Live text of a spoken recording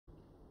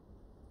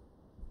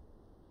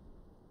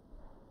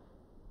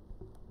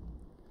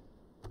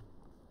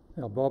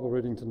Our Bible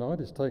reading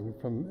tonight is taken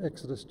from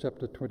Exodus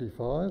chapter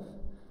 25,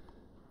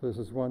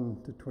 verses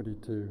 1 to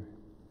 22.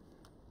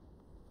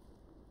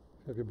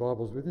 Have your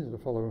Bibles with you to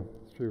follow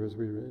through as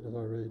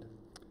I read.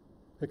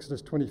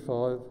 Exodus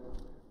 25,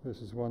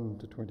 verses 1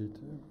 to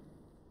 22.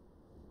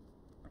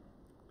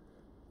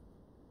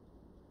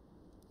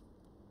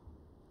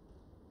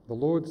 The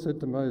Lord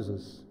said to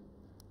Moses,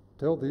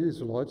 "Tell the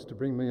Israelites to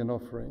bring me an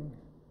offering.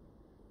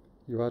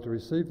 You are to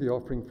receive the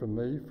offering from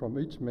me from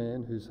each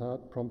man whose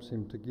heart prompts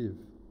him to give.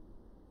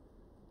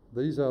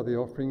 These are the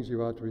offerings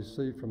you are to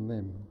receive from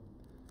them: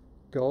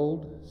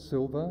 gold,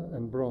 silver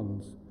and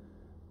bronze,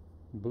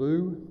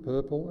 blue,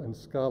 purple and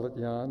scarlet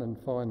yarn and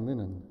fine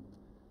linen,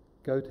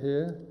 goat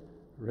hair,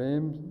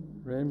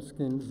 ram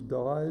skins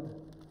dyed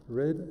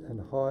red and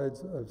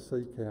hides of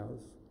sea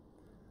cows,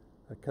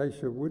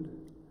 acacia wood,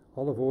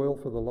 olive oil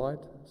for the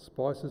light,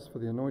 spices for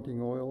the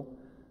anointing oil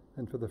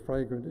and for the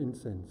fragrant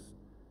incense,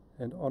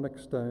 and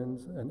onyx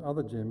stones and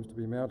other gems to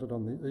be mounted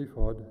on the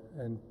ephod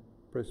and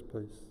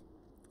breastpiece.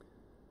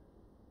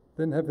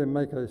 Then have them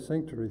make a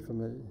sanctuary for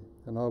me,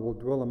 and I will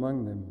dwell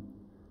among them.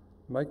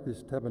 Make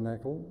this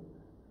tabernacle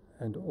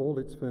and all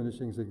its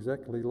furnishings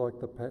exactly like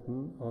the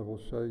pattern I will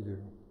show you.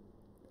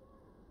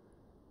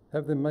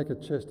 Have them make a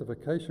chest of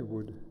acacia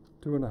wood,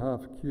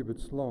 2.5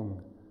 cubits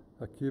long,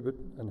 1.5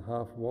 cubits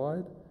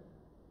wide,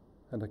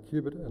 and 1.5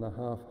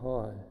 cubits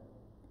high.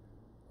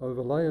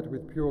 Overlay it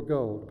with pure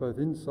gold, both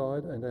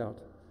inside and out,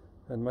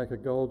 and make a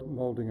gold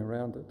moulding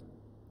around it.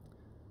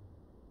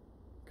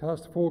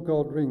 Cast 4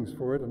 gold rings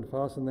for it and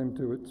fasten them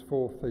to its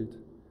 4 feet,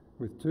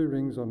 with 2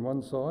 rings on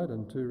one side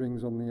and 2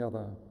 rings on the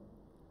other.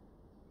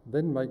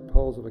 Then make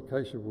poles of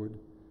acacia wood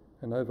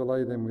and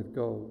overlay them with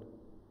gold.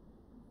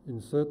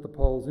 Insert the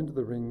poles into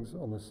the rings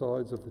on the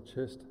sides of the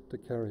chest to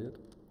carry it.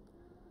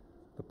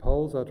 The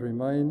poles are to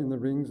remain in the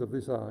rings of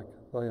this ark,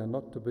 they are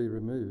not to be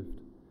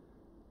removed.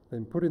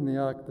 Then put in the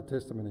ark the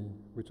testimony,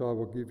 which I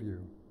will give you.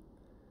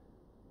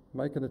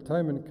 Make an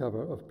atonement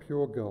cover of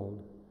pure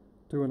gold,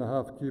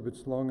 2.5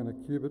 cubits long and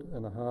 1.5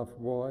 cubits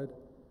wide,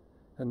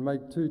 and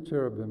make 2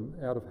 cherubim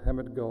out of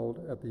hammered gold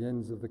at the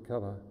ends of the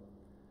cover.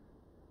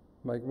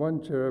 Make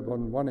 1 cherub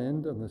on one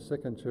end and the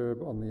second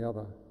cherub on the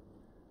other.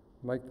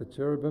 Make the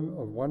cherubim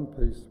of one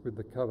piece with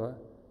the cover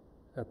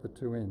at the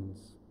 2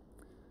 ends.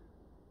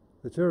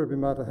 The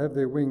cherubim are to have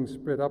their wings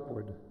spread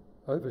upward,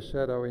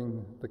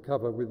 overshadowing the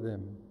cover with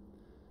them.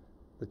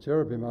 The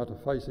cherubim are to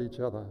face each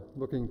other,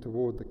 looking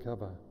toward the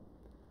cover.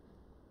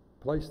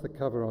 Place the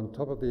cover on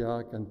top of the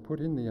ark and put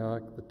in the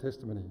ark the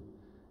testimony,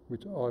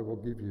 which I will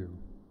give you.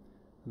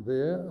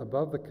 There,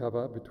 above the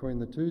cover, between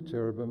the 2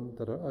 cherubim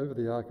that are over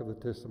the ark of the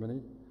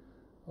testimony,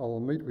 I will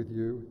meet with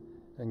you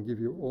and give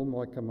you all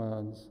my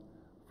commands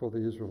for the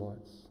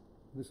Israelites."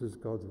 This is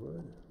God's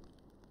word.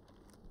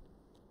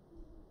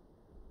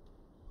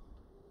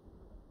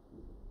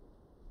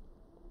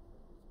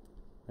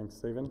 Thanks,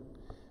 Stephen.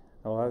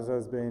 Well, as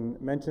has been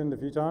mentioned a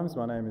few times,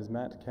 my name is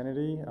Matt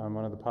Kennedy. I'm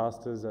one of the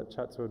pastors at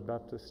Chatswood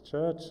Baptist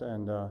Church,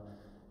 and a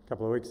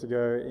couple of weeks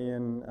ago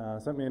Ian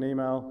sent me an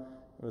email.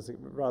 It was a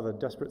rather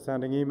desperate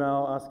sounding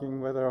email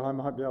asking whether I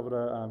might be able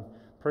to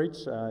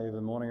preach either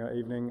morning or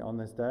evening on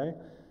this day.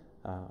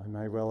 I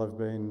may well have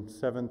been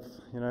 7th,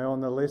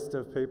 on the list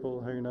of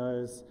people, who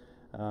knows,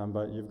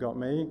 but you've got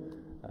me,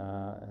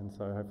 and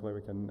so hopefully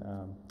we can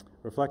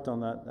reflect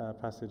on that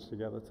passage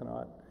together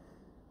tonight.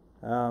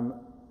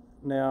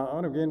 Now, I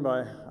want to begin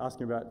by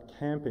asking about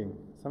camping.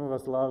 Some of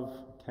us love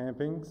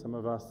camping, some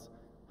of us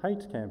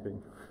hate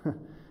camping.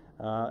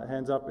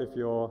 Hands up if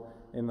you're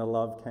in the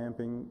love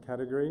camping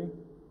category.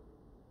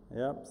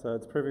 Yep, so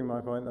it's proving my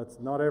point. That's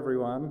not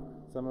everyone.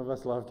 Some of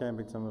us love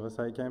camping, some of us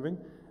hate camping.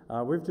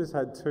 We've just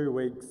had 2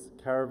 weeks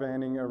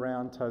caravanning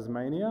around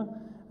Tasmania.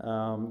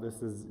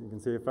 You can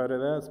see a photo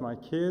there. It's my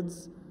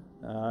kids,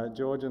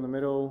 George in the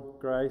middle,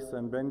 Grace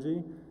and Benji.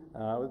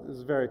 It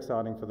was very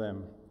exciting for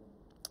them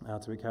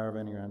to be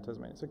caravanning around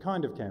Tasmania. So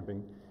kind of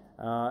camping.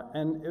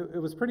 And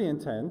it was pretty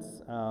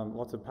intense.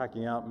 Lots of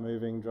packing up,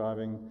 moving,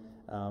 driving,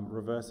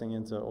 reversing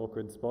into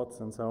awkward spots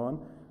and so on.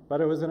 But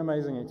it was an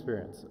amazing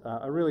experience,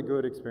 a really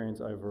good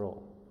experience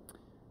overall.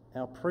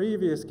 Our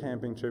previous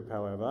camping trip,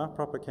 however,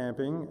 proper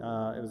camping,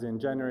 it was in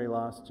January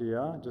last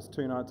year, just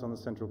 2 nights on the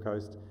Central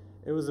Coast.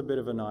 It was a bit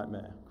of a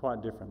nightmare,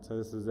 quite different. So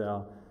this is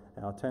our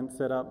tent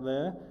set up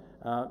there.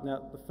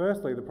 Now,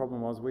 firstly, the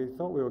problem was we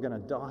thought we were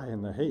going to die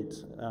in the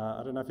heat.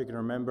 I don't know if you can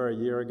remember a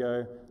year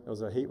ago, there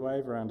was a heat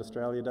wave around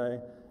Australia Day.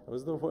 It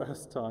was the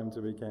worst time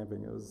to be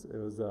camping. It was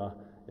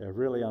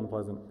really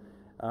unpleasant.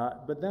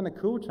 But then a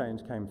cool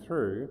change came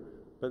through,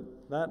 but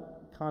that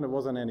kind of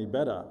wasn't any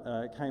better.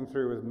 It came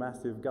through with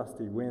massive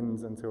gusty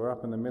winds, and so we're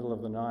up in the middle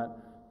of the night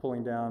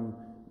pulling down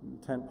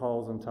tent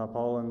poles and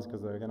tarpaulins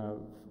because they're going to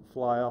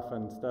fly off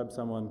and stab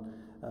someone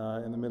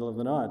in the middle of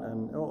the night,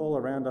 and all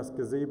around us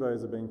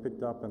gazebos are being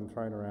picked up and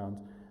thrown around,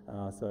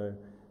 so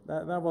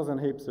that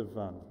wasn't heaps of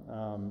fun.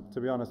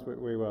 To be honest,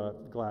 we were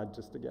glad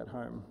just to get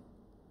home.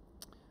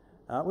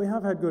 We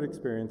have had good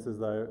experiences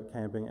though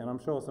camping, and I'm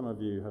sure some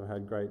of you have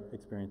had great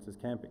experiences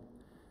camping.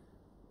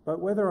 But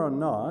whether or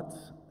not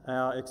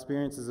our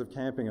experiences of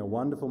camping are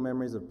wonderful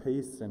memories of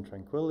peace and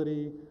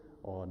tranquility,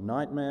 or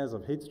nightmares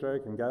of heat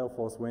stroke and gale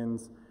force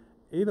winds,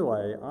 either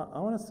way, I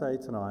want to say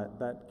tonight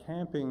that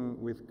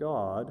camping with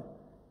God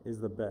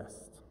is the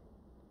best.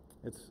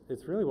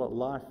 It's really what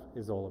life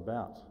is all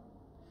about.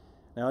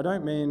 Now, I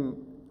don't mean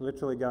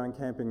literally going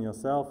camping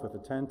yourself with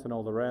a tent and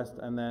all the rest,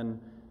 and then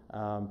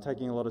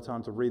taking a lot of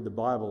time to read the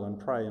Bible and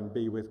pray and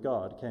be with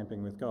God,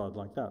 camping with God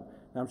like that.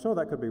 Now, I'm sure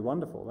that could be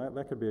wonderful.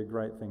 That could be a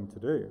great thing to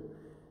do.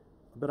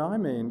 But I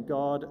mean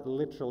God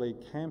literally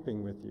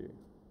camping with you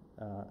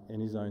in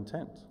his own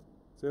tent.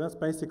 So that's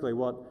basically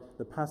what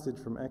the passage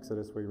from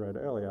Exodus we read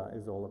earlier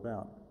is all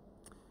about.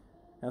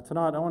 Now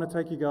tonight I want to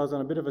take you guys on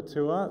a bit of a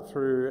tour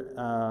through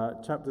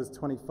chapters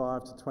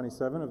 25 to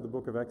 27 of the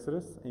book of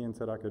Exodus. Ian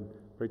said I could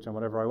preach on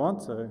whatever I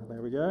want, so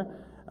there we go.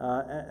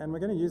 And we're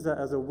going to use that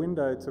as a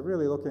window to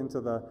really look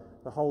into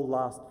the whole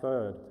last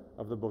third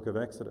of the book of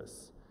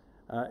Exodus.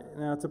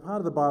 Now it's a part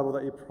of the Bible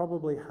that you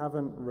probably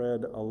haven't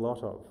read a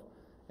lot of.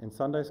 In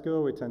Sunday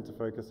school we tend to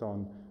focus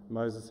on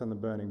Moses and the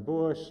burning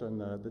bush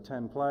and the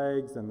 10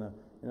 plagues and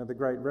the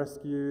great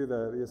rescue,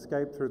 the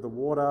escape through the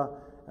water,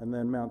 and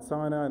then Mount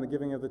Sinai and the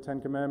giving of the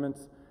 10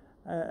 Commandments,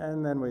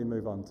 and then we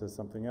move on to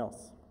something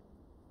else.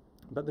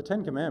 But the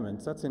 10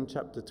 Commandments, that's in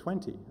chapter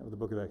 20 of the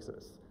book of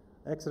Exodus.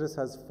 Exodus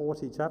has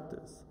 40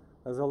 chapters.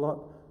 There's a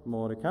lot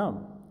more to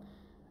come.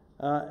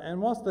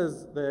 And whilst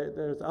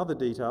there's other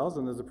details,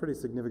 and there's a pretty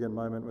significant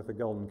moment with the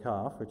golden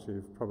calf, which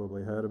you've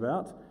probably heard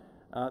about,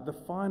 the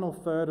final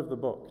third of the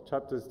book,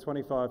 chapters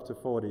 25 to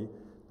 40,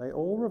 they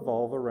all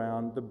revolve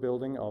around the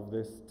building of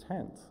this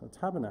tent, a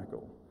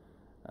tabernacle,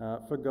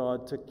 for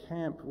God to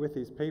camp with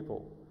his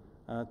people,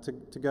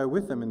 to go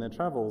with them in their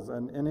travels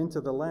and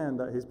into the land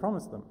that he's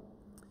promised them.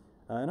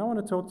 And I want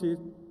to talk to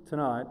you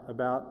tonight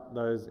about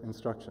those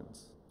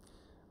instructions.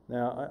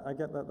 Now, I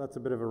get that that's a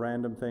bit of a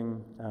random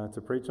thing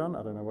to preach on.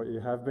 I don't know what you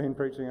have been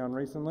preaching on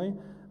recently,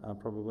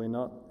 probably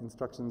not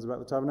instructions about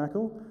the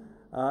tabernacle.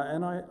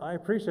 And I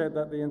appreciate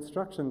that the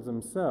instructions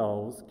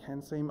themselves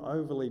can seem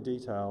overly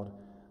detailed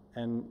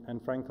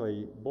and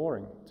frankly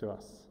boring to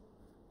us.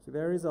 So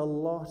there is a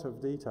lot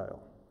of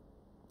detail,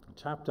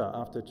 chapter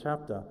after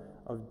chapter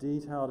of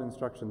detailed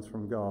instructions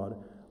from God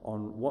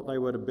on what they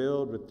were to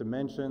build with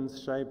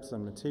dimensions, shapes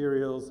and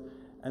materials.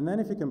 And then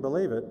if you can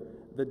believe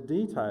it, the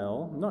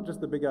detail, not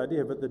just the big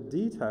idea, but the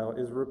detail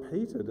is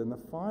repeated in the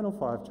final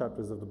 5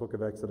 chapters of the book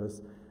of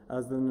Exodus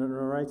as the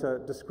narrator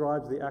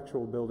describes the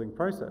actual building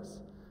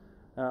process.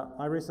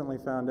 I recently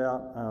found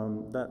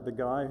out that the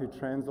guy who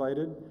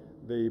translated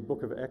the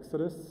book of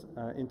Exodus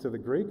into the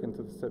Greek,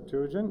 into the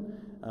Septuagint,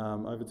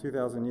 over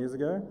 2,000 years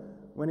ago,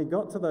 when he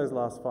got to those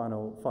last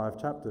final 5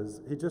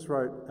 chapters, he just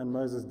wrote, "And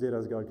Moses did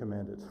as God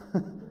commanded."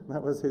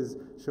 That was his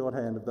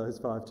shorthand of those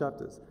 5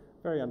 chapters.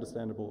 Very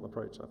understandable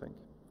approach, I think.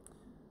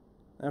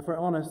 Now, if we're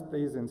honest,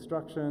 these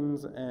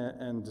instructions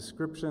and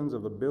descriptions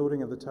of the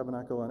building of the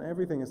tabernacle and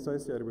everything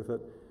associated with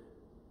it,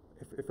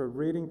 if we're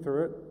reading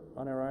through it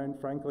on our own,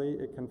 frankly,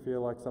 it can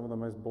feel like some of the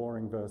most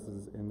boring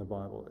verses in the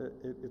Bible.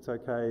 It's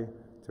okay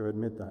to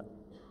admit that.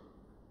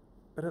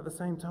 But at the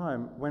same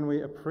time, when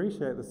we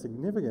appreciate the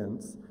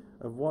significance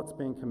of what's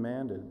being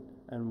commanded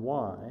and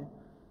why,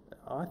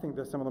 I think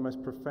they're some of the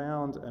most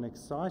profound and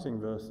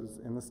exciting verses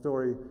in the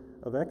story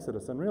of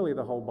Exodus and really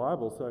the whole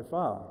Bible so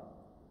far.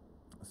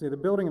 See, the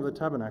building of the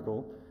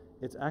tabernacle,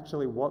 it's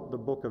actually what the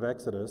book of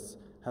Exodus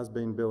has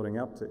been building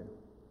up to.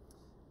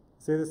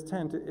 See, this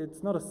tent,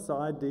 it's not a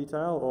side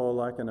detail or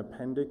like an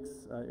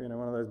appendix,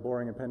 one of those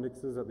boring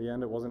appendixes at the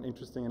end. It wasn't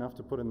interesting enough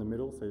to put in the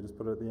middle, so you just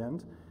put it at the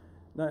end.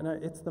 No,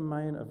 it's the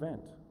main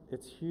event.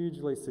 It's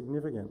hugely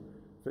significant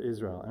for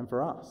Israel and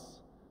for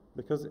us,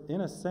 because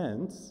in a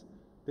sense,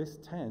 this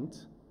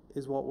tent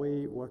is what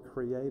we were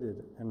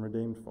created and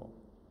redeemed for.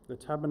 The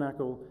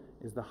tabernacle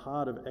is the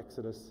heart of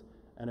Exodus,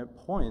 and it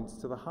points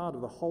to the heart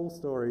of the whole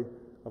story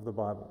of the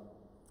Bible.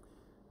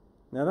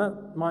 Now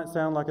that might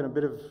sound like a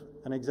bit of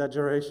an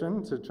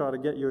exaggeration to try to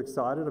get you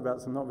excited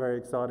about some not very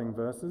exciting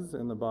verses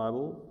in the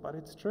Bible, but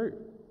it's true.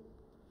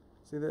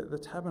 See, the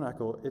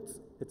tabernacle,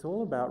 it's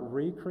all about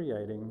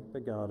recreating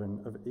the Garden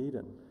of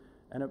Eden,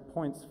 and it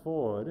points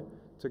forward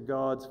to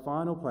God's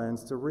final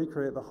plans to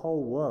recreate the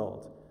whole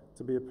world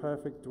to be a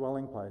perfect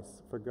dwelling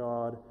place for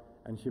God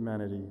and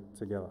humanity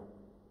together.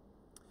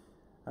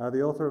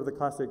 The author of the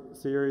classic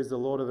series, The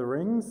Lord of the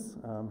Rings,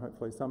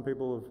 hopefully some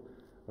people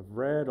have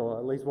read or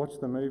at least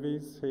watched the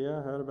movies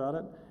here, heard about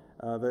it.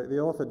 The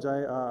author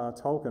J.R.R.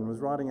 Tolkien was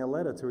writing a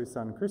letter to his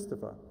son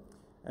Christopher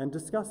and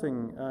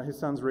discussing his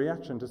son's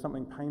reaction to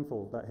something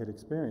painful that he'd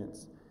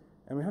experienced.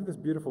 And we have this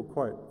beautiful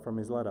quote from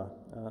his letter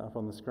up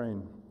on the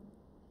screen.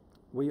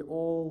 "We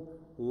all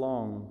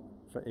long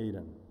for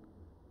Eden,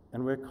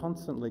 and we're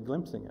constantly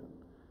glimpsing it.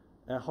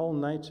 Our whole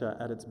nature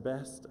at its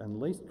best and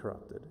least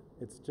corrupted,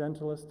 its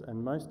gentlest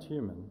and most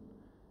human,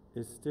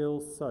 is still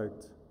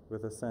soaked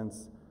with a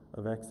sense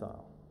of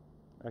exile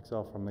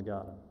from the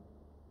garden."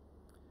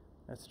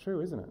 That's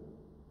true, isn't it?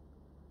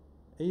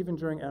 Even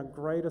during our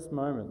greatest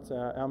moments,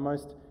 our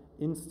most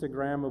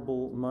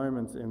Instagrammable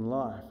moments in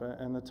life,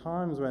 and the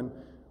times when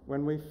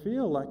when we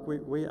feel like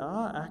we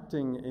are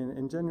acting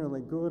in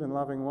genuinely good and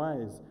loving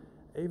ways,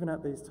 even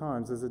at these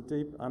times, there's a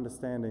deep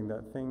understanding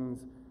that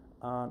things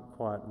aren't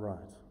quite right.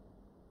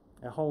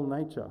 Our whole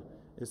nature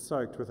is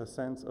soaked with a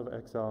sense of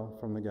exile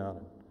from the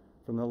garden,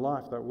 from the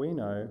life that we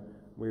know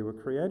we were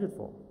created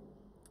for.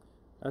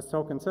 As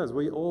Tolkien says,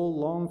 we all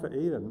long for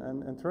Eden,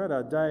 and throughout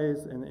our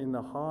days, in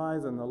the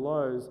highs and the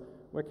lows,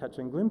 we're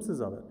catching glimpses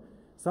of it.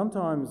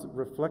 Sometimes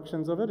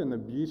reflections of it in the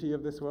beauty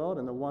of this world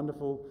and the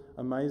wonderful,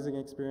 amazing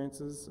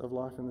experiences of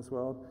life in this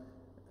world,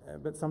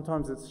 but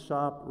sometimes it's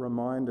sharp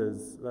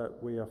reminders that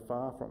we are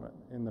far from it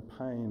in the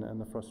pain and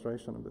the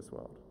frustration of this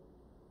world.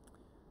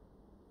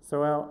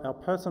 So our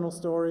personal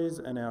stories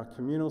and our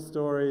communal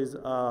stories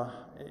are,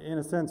 in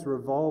a sense,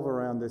 revolve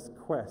around this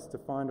quest to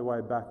find a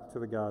way back to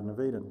the Garden of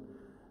Eden,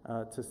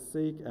 to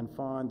seek and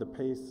find the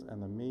peace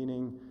and the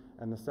meaning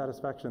and the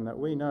satisfaction that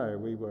we know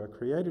we were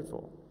created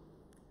for.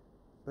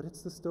 But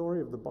it's the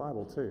story of the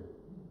Bible too.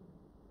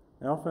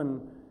 Now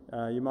often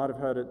you might have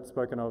heard it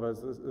spoken of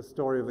as the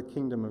story of the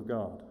kingdom of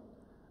God,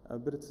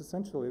 but it's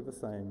essentially the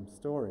same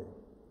story.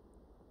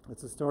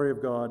 It's a story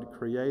of God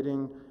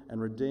creating and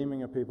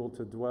redeeming a people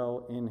to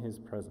dwell in his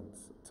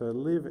presence, to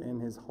live in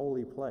his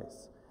holy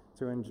place,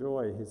 to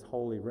enjoy his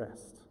holy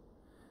rest.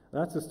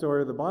 That's the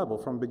story of the Bible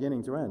from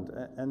beginning to end,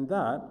 and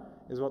that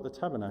is what the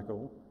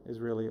tabernacle is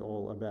really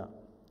all about.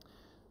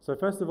 So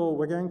first of all,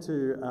 we're going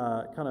to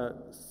kind of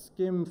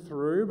skim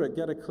through but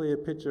get a clear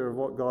picture of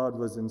what God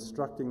was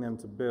instructing them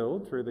to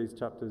build through these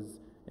chapters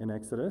in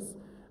Exodus.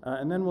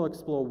 And then we'll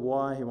explore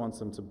why he wants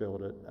them to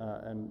build it,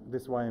 and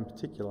this way in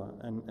particular,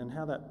 and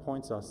how that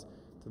points us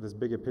to this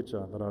bigger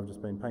picture that I've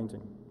just been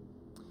painting.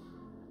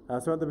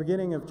 So at the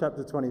beginning of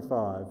chapter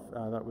 25,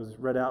 that was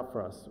read out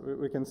for us,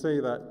 we can see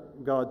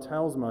that God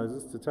tells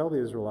Moses to tell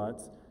the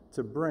Israelites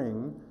to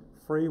bring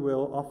free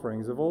will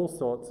offerings of all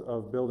sorts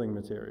of building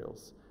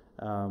materials.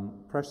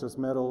 Precious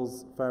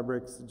metals,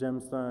 fabrics,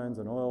 gemstones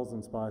and oils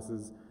and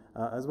spices,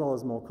 as well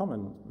as more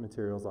common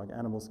materials like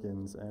animal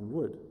skins and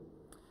wood.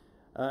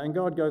 And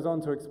God goes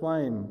on to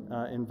explain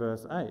in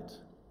verse 8,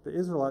 the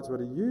Israelites were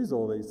to use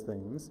all these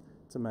things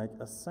to make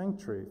a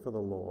sanctuary for the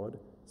Lord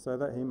so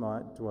that he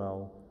might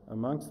dwell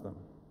amongst them.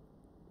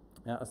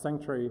 Now, a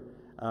sanctuary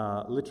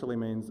literally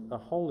means a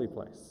holy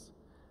place,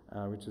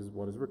 which is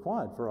what is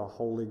required for a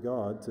holy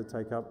God to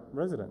take up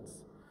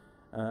residence.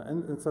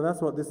 And so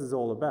that's what this is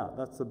all about.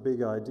 That's the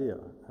big idea.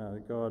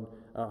 God,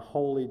 a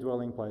holy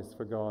dwelling place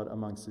for God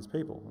amongst his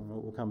people. And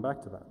we'll come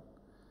back to that.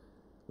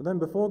 But then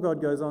before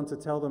God goes on to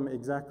tell them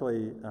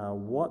exactly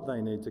what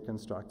they need to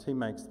construct, he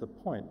makes the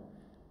point.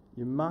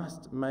 You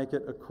must make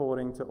it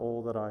according to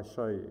all that I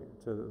show you,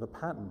 to the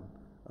pattern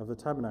of the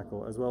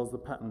tabernacle as well as the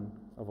pattern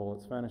of all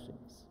its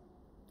furnishings.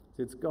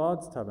 See, it's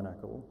God's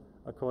tabernacle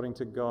according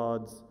to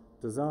God's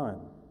design.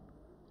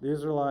 The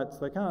Israelites,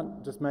 they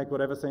can't just make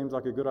whatever seems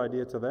like a good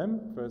idea to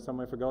them for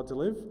somewhere for God to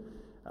live.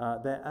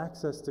 Their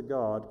access to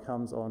God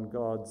comes on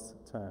God's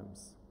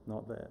terms,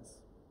 not theirs.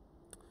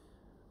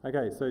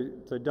 Okay,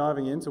 so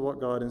diving into what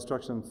God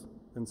instructs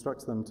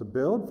them to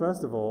build,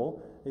 first of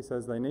all, he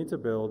says they need to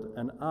build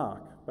an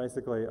ark,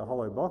 basically a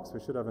hollow box. We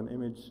should have an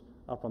image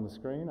up on the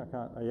screen.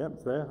 Yep,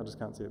 it's there. I just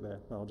can't see it there.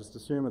 I'll just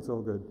assume it's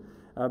all good.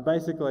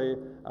 Basically,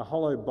 a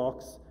hollow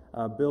box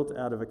built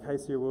out of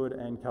acacia wood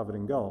and covered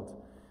in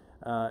gold.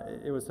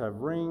 It was to have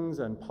rings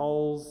and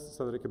poles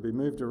so that it could be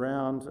moved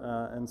around,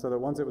 and so that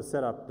once it was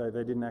set up, they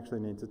didn't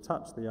actually need to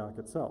touch the ark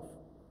itself.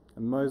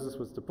 And Moses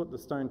was to put the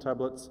stone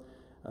tablets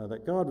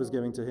that God was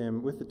giving to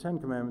him with the Ten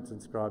Commandments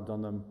inscribed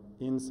on them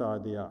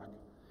inside the ark.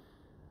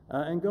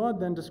 And God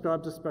then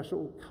described a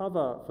special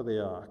cover for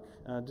the ark,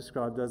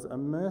 described as a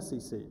mercy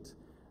seat,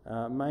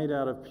 made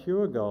out of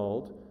pure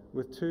gold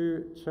with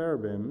two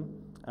cherubim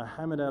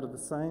hammered out of the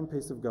same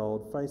piece of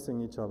gold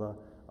facing each other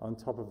on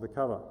top of the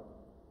cover.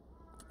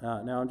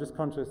 Now I'm just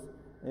conscious,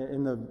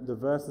 in the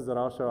verses that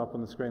I'll show up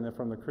on the screen, they're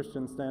from the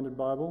Christian Standard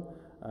Bible.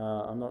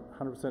 I'm not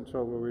 100%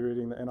 sure were we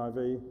reading the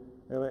NIV,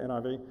 earlier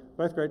NIV.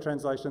 Both great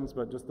translations,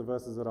 but just the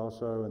verses that I'll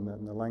show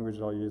and the language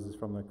that I'll use is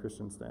from the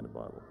Christian Standard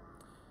Bible.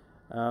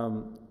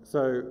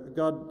 So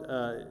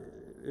God,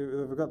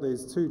 we've got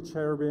these two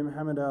cherubim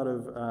hammered out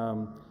of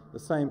the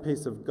same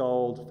piece of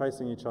gold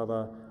facing each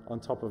other on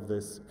top of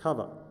this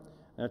cover.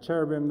 Now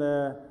cherubim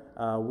there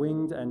are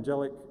winged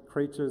angelic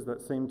creatures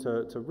that seem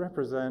to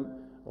represent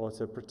or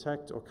to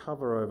protect or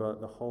cover over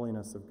the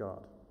holiness of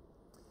God.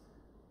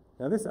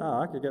 Now this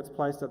ark, it gets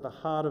placed at the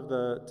heart of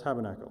the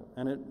tabernacle,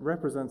 and it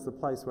represents the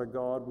place where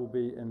God will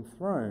be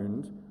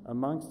enthroned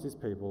amongst his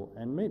people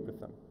and meet with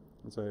them.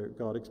 And so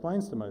God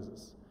explains to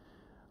Moses,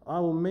 I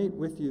will meet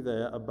with you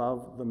there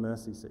above the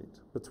mercy seat,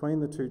 between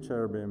the two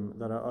cherubim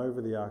that are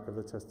over the ark of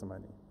the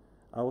testimony.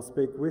 I will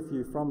speak with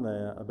you from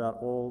there about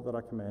all that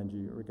I command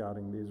you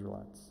regarding the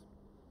Israelites.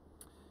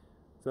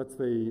 So that's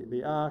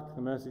the ark,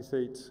 the mercy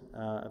seat,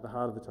 at the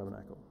heart of the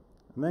tabernacle.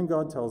 And then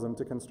God tells them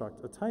to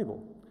construct a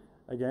table.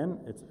 Again,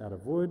 it's out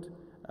of wood,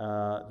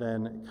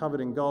 then covered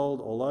in gold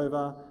all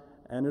over,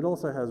 and it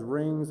also has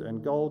rings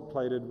and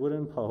gold-plated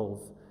wooden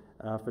poles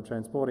for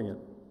transporting it.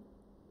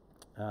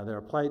 There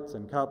are plates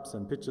and cups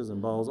and pitchers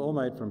and bowls, all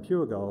made from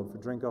pure gold for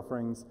drink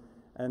offerings.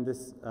 And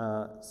this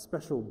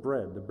special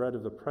bread, the bread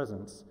of the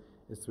presence,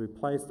 is to be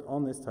placed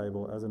on this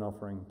table as an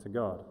offering to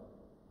God.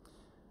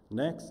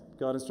 Next,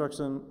 God instructs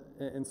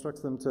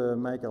them to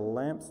make a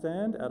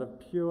lampstand out of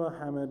pure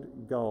hammered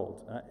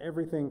gold.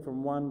 Everything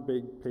from one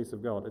big piece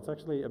of gold. It's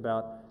actually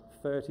about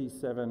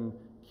 37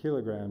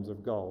 kilograms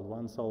of gold,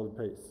 one solid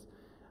piece.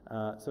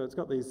 So it's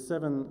got these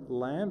 7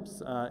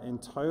 lamps in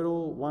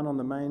total, one on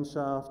the main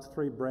shaft,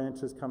 3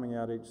 branches coming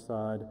out each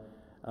side.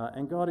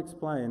 And God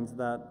explains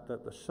that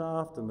the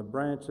shaft and the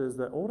branches,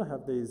 they ought to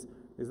have these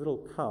little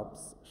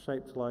cups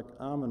shaped like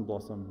almond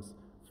blossoms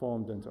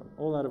formed into them,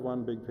 all out of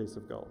one big piece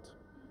of gold.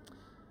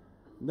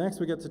 Next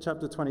we get to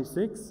chapter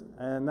 26,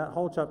 and that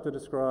whole chapter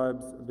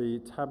describes the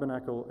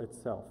tabernacle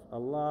itself, a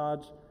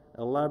large,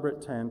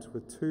 elaborate tent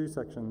with 2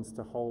 sections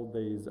to hold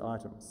these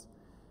items.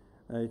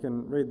 Now you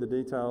can read the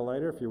detail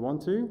later if you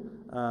want to,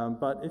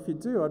 but if you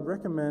do, I'd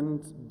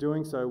recommend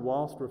doing so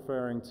whilst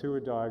referring to a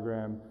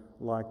diagram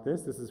like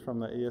this. This is from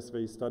the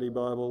ESV Study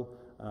Bible.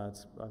 I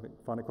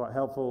find it quite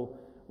helpful.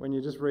 When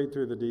you just read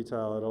through the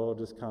detail, it all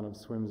just kind of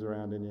swims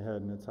around in your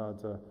head and it's hard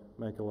to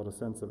make a lot of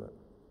sense of it.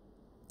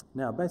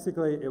 Now,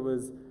 basically, it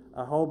was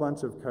a whole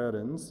bunch of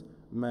curtains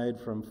made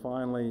from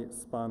finely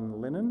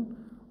spun linen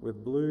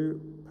with blue,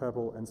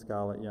 purple, and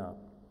scarlet yarn.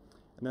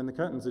 And then the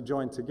curtains are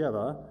joined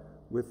together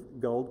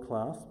with gold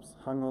clasps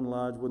hung on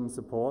large wooden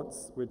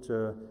supports, which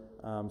are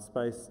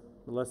spaced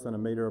less than a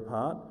metre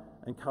apart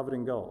and covered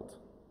in gold.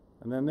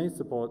 And then these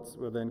supports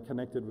were then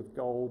connected with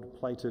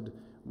gold-plated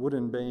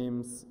wooden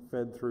beams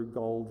fed through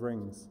gold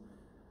rings.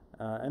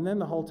 And then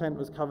the whole tent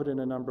was covered in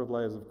a number of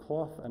layers of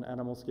cloth and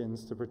animal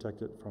skins to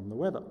protect it from the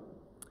weather.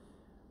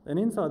 And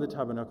inside the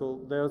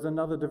tabernacle, there was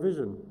another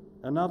division,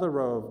 another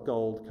row of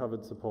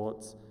gold-covered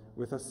supports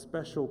with a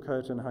special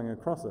curtain hung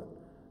across it,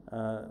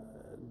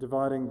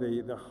 dividing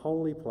the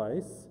holy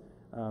place,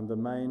 the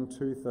main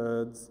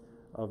 2/3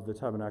 of the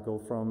tabernacle,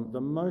 from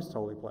the most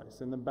holy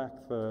place in the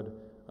back third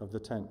of the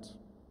tent.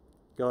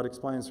 God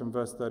explains from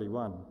verse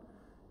 31,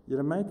 "You're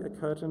to make a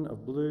curtain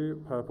of blue,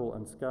 purple,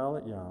 and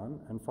scarlet yarn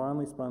and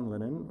finely spun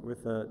linen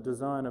with a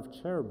design of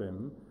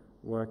cherubim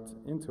worked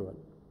into it.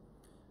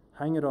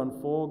 Hang it on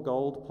 4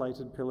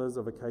 gold-plated pillars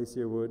of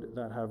acacia wood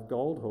that have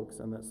gold hooks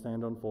and that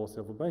stand on 4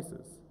 silver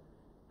bases.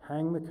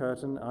 Hang the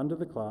curtain under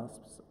the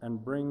clasps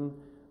and bring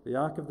the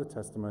Ark of the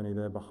Testimony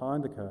there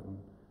behind the curtain,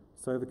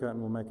 so the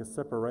curtain will make a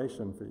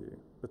separation for you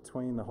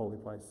between the holy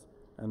place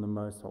and the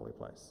most holy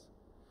place.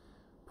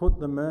 Put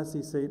the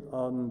mercy seat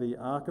on the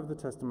Ark of the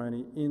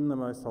Testimony in the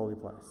most holy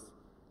place.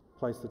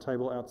 Place the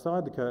table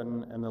outside the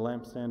curtain and the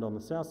lampstand on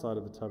the south side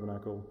of the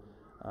tabernacle,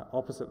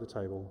 opposite the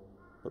table.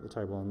 Put the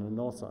table on the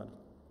north side."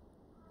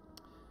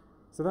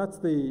 So that's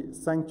the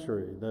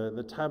sanctuary,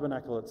 the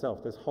tabernacle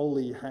itself, this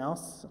holy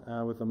house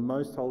with the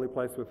most holy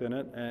place within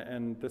it,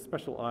 and the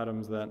special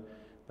items that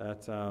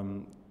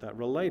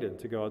related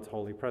to God's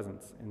holy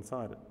presence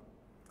inside it.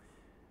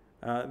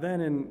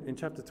 Then in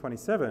chapter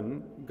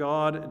 27,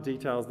 God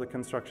details the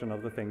construction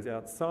of the things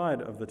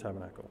outside of the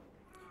tabernacle.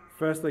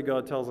 Firstly,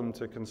 God tells them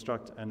to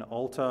construct an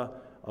altar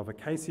of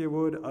acacia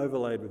wood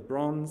overlaid with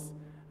bronze.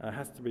 It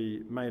has to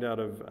be made out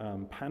of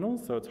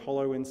panels, so it's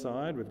hollow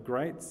inside with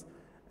grates,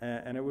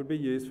 and it would be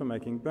used for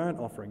making burnt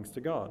offerings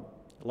to God.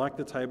 Like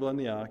the table and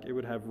the ark, it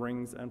would have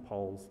rings and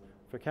poles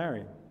for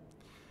carrying.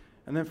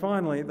 And then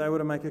finally, they were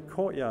to make a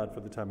courtyard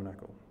for the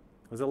tabernacle.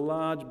 There's a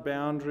large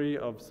boundary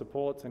of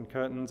supports and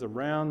curtains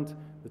around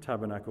the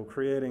tabernacle,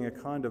 creating a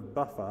kind of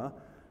buffer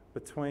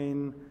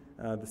between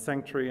the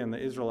sanctuary and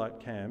the Israelite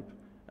camp,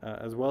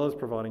 as well as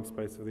providing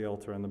space for the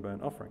altar and the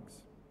burnt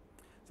offerings.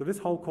 So this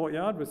whole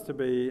courtyard was to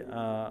be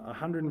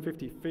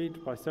 150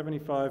 feet by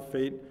 75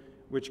 feet,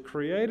 which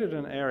created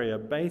an area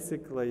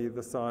basically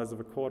the size of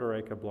a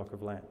quarter-acre block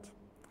of land,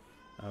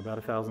 about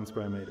 1,000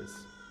 square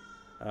metres.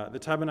 The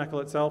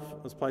tabernacle itself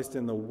was placed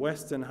in the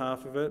western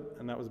half of it,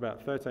 and that was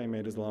about 13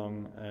 metres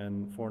long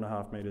and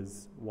 4.5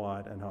 metres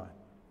wide and high.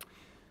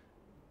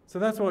 So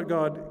that's what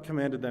God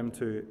commanded them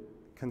to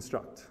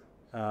construct.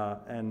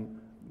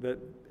 And that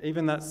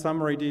even that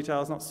summary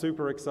detail is not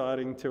super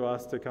exciting to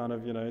us to kind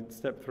of,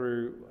 step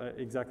through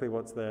exactly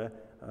what's there.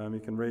 You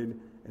can read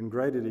in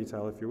greater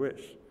detail if you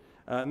wish.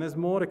 And there's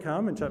more to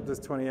come in chapters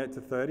 28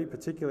 to 30,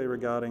 particularly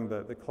regarding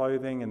the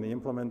clothing and the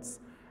implements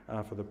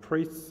for the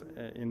priests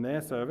in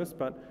their service,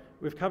 but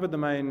we've covered the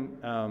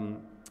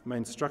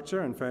main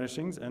structure and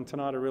furnishings, and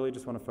tonight I really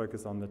just want to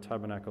focus on the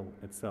tabernacle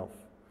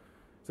itself.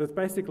 So it's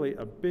basically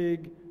a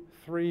big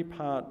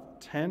 3-part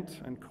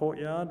tent and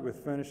courtyard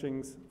with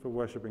furnishings for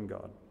worshipping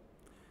God.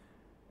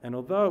 And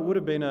although it would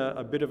have been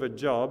a bit of a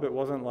job, it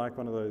wasn't like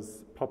one of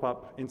those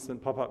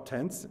instant pop-up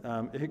tents.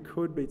 It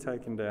could be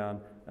taken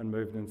down and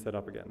moved and set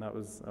up again. That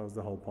was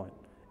the whole point.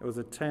 It was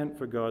a tent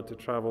for God to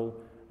travel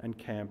and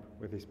camp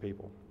with his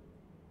people.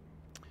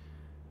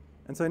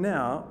 And so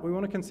now we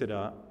want to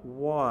consider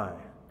why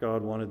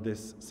God wanted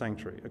this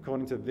sanctuary,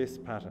 according to this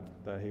pattern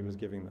that he was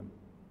giving them.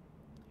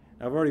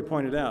 Now, I've already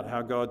pointed out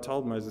how God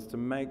told Moses to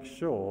make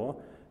sure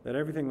that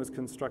everything was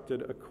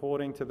constructed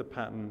according to the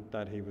pattern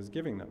that he was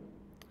giving them.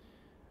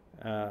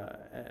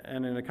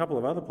 And in a couple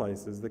of other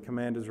places, the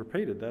command is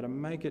repeated, that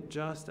make it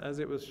just as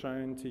it was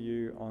shown to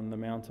you on the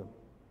mountain.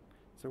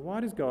 So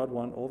why does God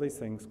want all these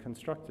things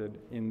constructed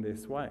in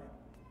this way?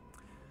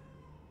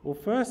 Well,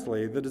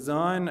 firstly, the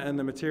design and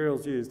the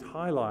materials used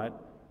highlight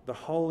the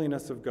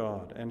holiness of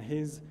God and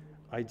his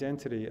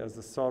identity as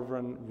the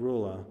sovereign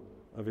ruler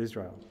of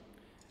Israel.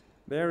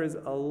 There is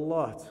a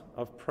lot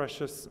of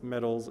precious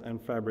metals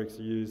and fabrics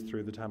used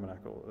through the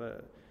tabernacle.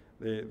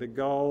 The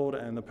gold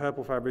and the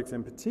purple fabrics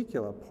in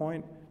particular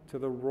point to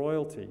the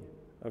royalty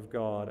of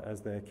God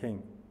as their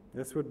king.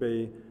 This would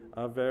be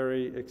a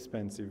very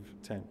expensive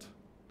tent.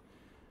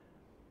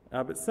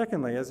 But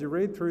secondly, as you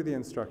read through the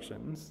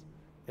instructions,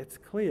 it's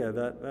clear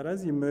that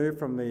as you move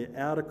from the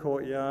outer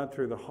courtyard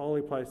through the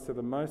holy place to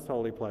the most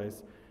holy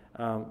place,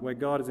 where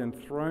God is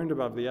enthroned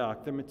above the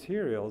ark, the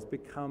materials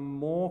become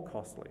more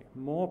costly,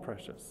 more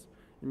precious.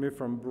 You move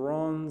from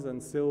bronze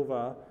and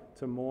silver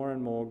to more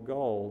and more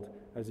gold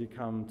as you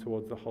come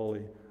towards the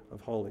Holy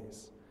of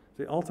Holies.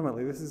 See,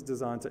 ultimately, this is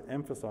designed to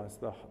emphasize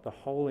the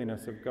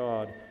holiness of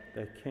God,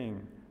 their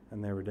King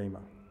and their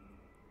Redeemer.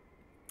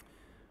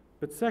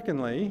 But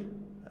secondly,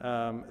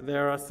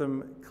 there are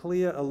some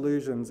clear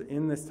allusions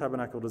in this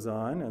tabernacle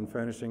design and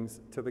furnishings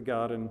to the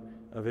Garden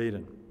of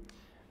Eden.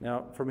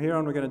 Now, from here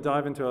on, we're going to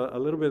dive into a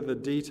little bit of the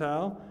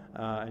detail,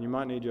 and you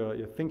might need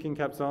your thinking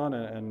caps on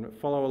and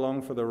follow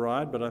along for the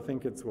ride, but I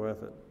think it's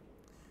worth it.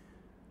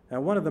 Now,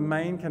 one of the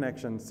main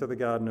connections to the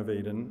Garden of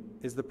Eden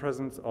is the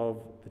presence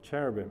of the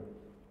cherubim,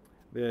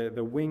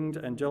 the winged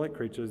angelic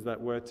creatures that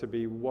were to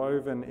be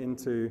woven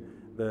into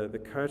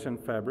the curtain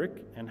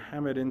fabric and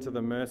hammered into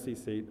the mercy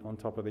seat on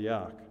top of the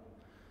ark.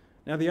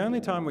 Now, the only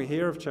time we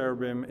hear of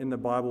cherubim in the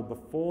Bible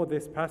before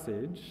this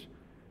passage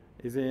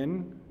is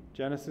in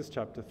Genesis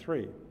chapter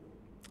 3,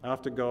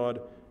 after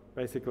God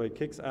basically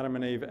kicks Adam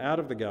and Eve out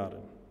of the garden.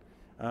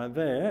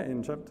 There,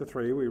 in chapter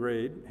 3, we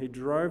read, he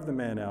drove the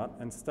man out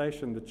and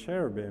stationed the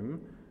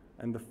cherubim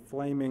and the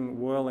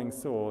flaming, whirling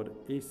sword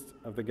east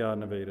of the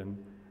Garden of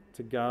Eden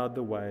to guard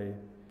the way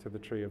to the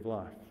tree of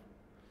life.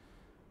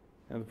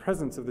 And the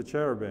presence of the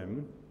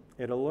cherubim,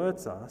 it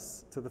alerts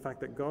us to the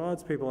fact that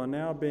God's people are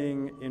now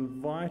being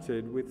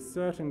invited with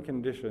certain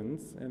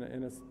conditions,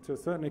 to a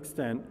certain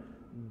extent,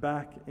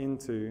 back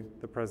into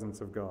the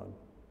presence of God.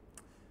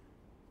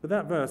 But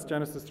that verse,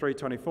 Genesis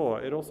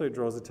 3:24, it also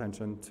draws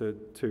attention to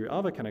two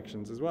other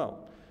connections as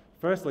well.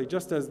 Firstly,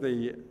 just as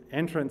the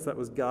entrance that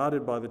was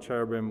guarded by the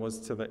cherubim was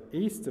to the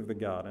east of the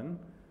garden,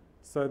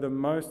 so the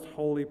most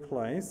holy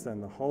place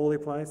and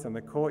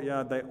the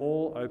courtyard, they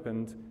all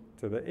opened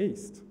to the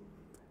east.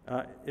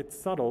 It's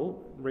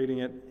subtle, reading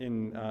it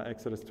in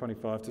Exodus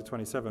 25 to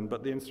 27,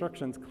 but the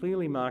instructions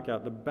clearly mark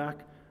out the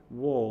back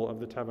wall of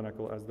the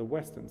tabernacle as the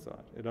western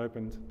side. It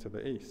opened to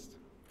the east.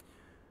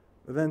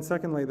 But then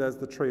secondly, there's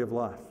the tree of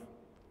life.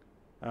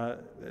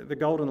 The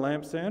golden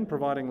lampstand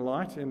providing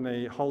light in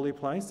the holy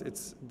place,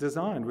 it's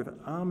designed with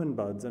almond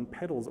buds and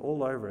petals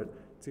all over it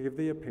to give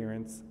the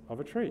appearance of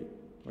a tree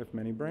with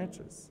many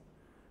branches.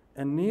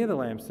 And near the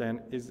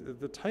lampstand is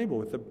the table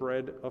with the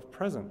bread of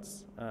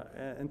presence.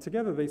 And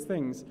together these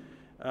things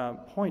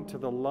point to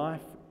the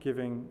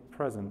life-giving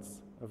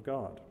presence of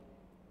God.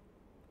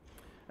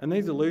 And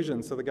these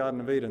allusions to the Garden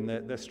of Eden,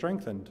 they're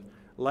strengthened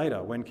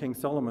later when King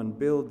Solomon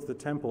builds the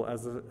temple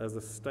as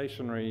a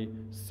stationary,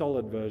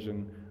 solid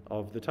version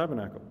of the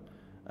tabernacle.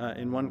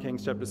 In 1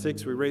 Kings chapter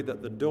 6, we read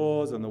that the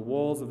doors and the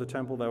walls of the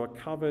temple, they were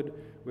covered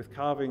with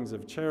carvings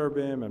of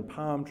cherubim and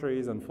palm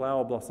trees and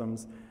flower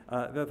blossoms.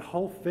 The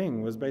whole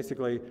thing was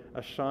basically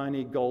a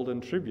shiny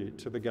golden tribute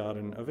to the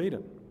Garden of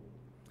Eden.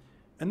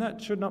 And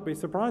that should not be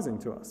surprising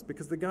to us,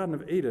 because the Garden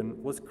of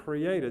Eden was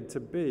created to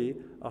be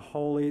a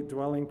holy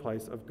dwelling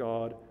place of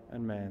God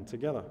and man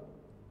together.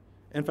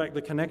 In fact,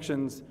 the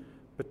connections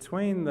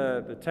between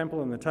the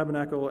temple and the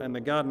tabernacle and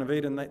the Garden of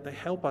Eden, they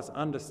help us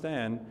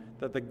understand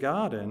that the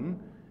garden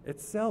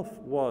itself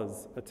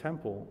was a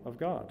temple of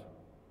God.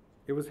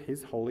 It was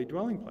his holy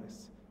dwelling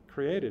place,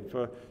 created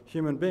for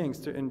human beings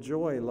to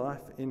enjoy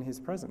life in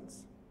his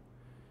presence.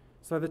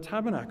 So the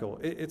tabernacle,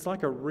 it's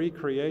like a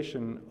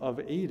recreation of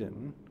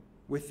Eden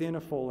within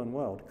a fallen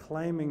world,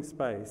 claiming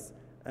space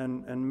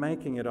and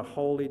making it a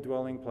holy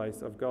dwelling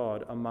place of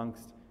God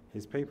amongst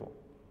his people.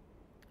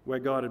 Where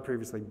God had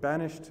previously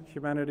banished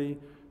humanity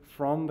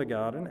from the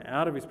garden,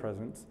 out of his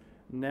presence,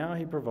 now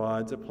he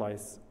provides a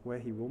place where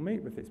he will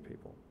meet with his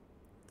people.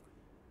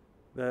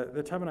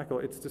 The tabernacle,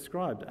 it's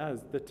described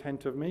as the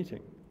tent of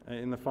meeting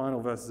in the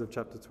final verses of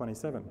chapter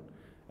 27.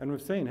 And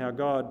we've seen how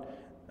God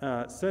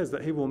says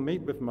that he will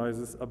meet with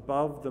Moses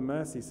above the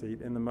mercy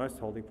seat in the most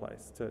holy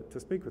place to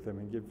speak with him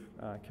and give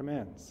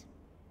commands.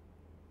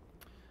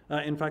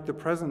 In fact, the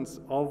presence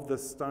of the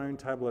stone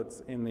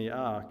tablets in the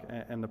ark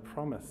and the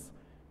promise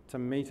to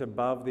meet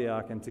above the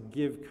ark and to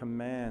give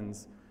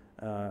commands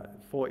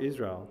for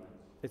Israel,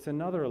 it's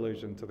another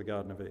allusion to the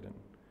Garden of Eden.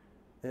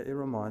 It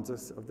reminds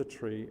us of the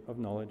tree of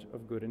knowledge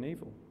of good and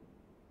evil.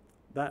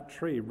 That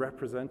tree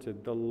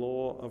represented the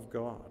law of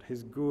God,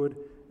 his good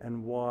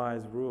and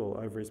wise rule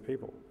over his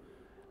people.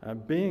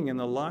 Being in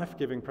the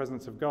life-giving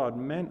presence of God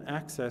meant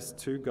access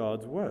to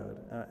God's word,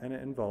 and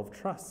it involved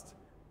trust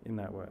in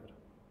that word.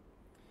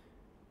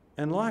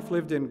 And life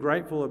lived in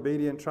grateful,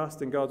 obedient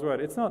trust in God's word,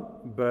 it's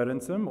not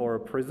burdensome or a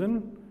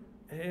prison.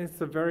 It's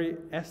the very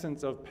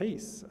essence of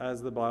peace,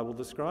 as the Bible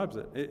describes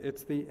it.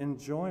 It's the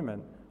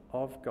enjoyment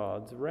of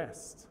God's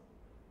rest.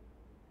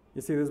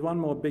 You see, there's one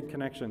more big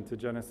connection to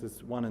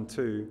Genesis 1 and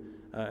 2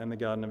 in the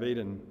Garden of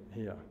Eden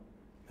here.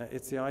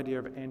 It's the idea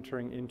of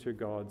entering into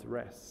God's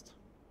rest.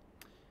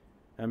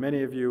 Now,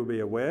 many of you will be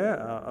aware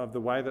of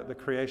the way that the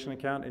creation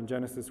account in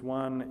Genesis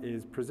 1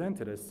 is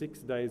presented as 6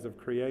 days of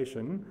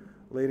creation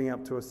leading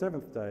up to a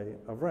 7th day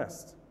of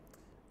rest.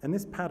 And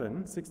this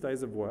pattern, 6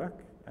 days of work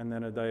and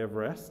then a day of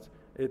rest,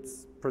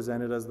 it's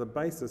presented as the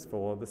basis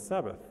for the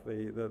Sabbath,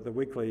 the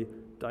weekly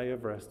day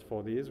of rest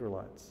for the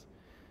Israelites.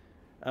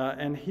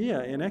 And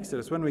here in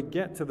Exodus, when we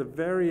get to the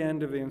very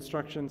end of the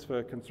instructions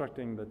for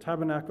constructing the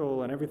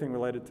tabernacle and everything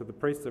related to the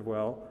priests as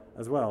well,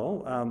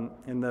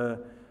 in the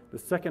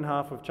second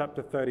half of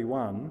chapter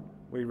 31,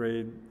 we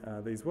read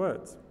these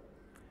words.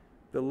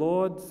 The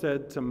Lord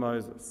said to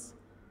Moses,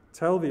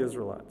 "Tell the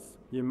Israelites,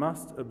 you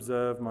must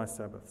observe my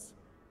Sabbaths,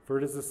 for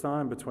it is a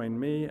sign between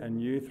me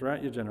and you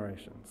throughout your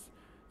generations,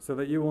 so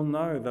that you will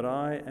know that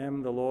I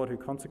am the Lord who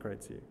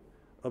consecrates you.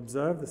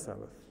 Observe the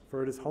Sabbath,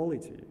 for it is holy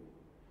to you."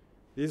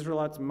 The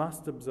Israelites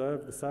must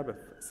observe the Sabbath,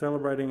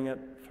 celebrating it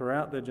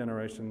throughout their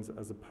generations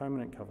as a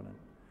permanent covenant.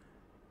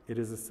 It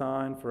is a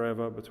sign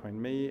forever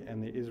between me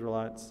and the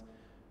Israelites.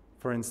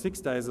 For in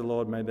 6 days the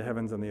Lord made the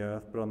heavens and the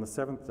earth, but on the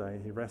 7th day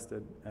he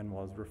rested and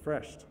was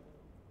refreshed.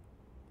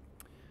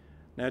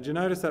 Now, do you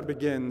notice that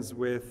begins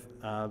with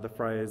the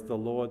phrase, "The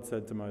Lord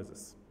said to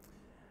Moses"?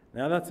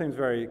 Now, that seems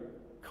very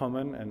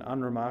common and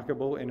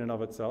unremarkable in and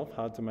of itself,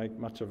 hard to make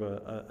much of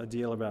a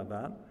deal about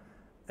that,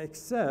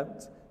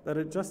 except that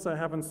it just so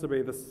happens to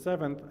be the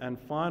 7th and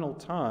final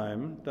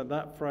time that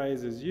that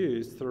phrase is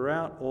used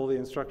throughout all the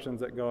instructions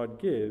that God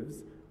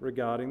gives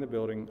regarding the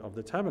building of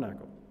the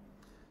tabernacle.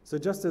 So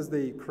just as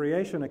the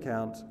creation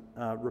account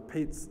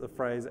repeats the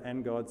phrase,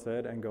 and God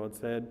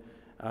said,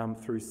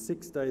 through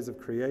 6 days of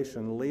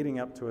creation leading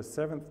up to a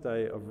 7th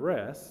day of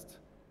rest,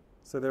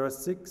 so there are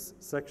 6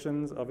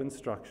 sections of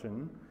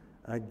instruction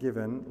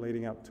given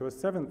leading up to a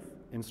 7th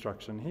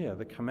instruction here,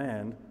 the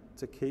command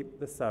to keep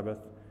the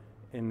Sabbath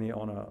in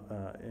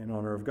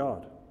honor of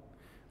God.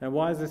 Now,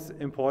 why is this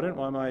important?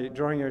 Why am I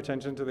drawing your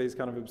attention to these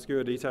kind of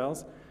obscure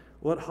details?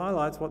 Well, it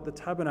highlights what the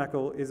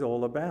tabernacle is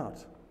all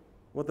about,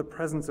 what the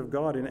presence of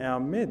God in our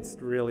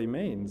midst really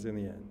means in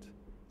the end.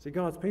 See,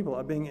 God's people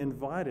are being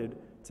invited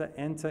to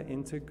enter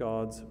into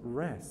God's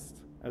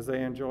rest as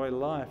they enjoy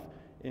life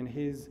in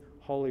his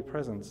holy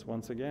presence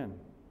once again.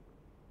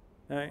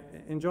 Now,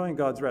 enjoying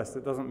God's rest,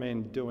 it doesn't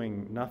mean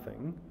doing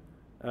nothing.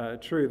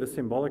 True, the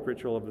symbolic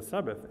ritual of the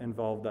Sabbath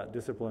involved that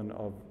discipline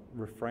of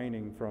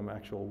refraining from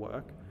actual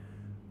work.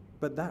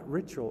 But that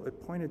ritual,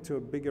 it pointed to a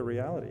bigger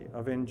reality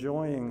of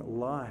enjoying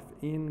life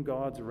in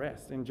God's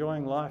rest,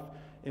 enjoying life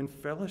in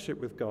fellowship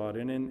with God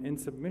and in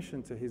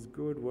submission to his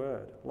good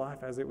word,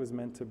 life as it was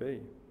meant to be.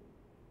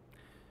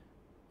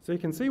 So you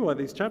can see why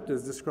these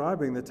chapters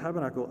describing the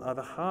tabernacle are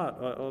the heart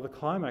or the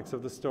climax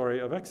of the story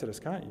of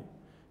Exodus, can't you?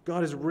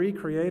 God is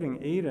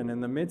recreating Eden in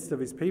the midst of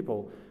his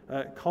people,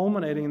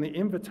 culminating in the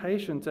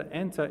invitation to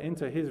enter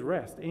into his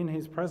rest in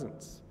his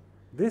presence.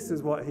 This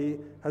is what he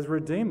has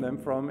redeemed them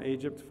from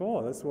Egypt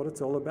for. That's what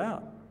it's all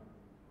about.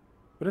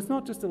 But it's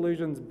not just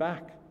allusions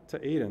back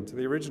to Eden, to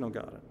the original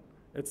garden.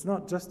 It's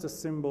not just a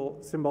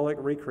symbolic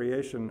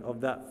recreation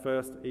of that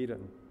first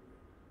Eden.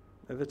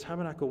 The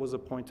tabernacle was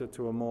appointed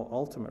to a more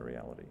ultimate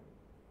reality.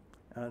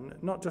 And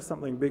not just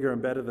something bigger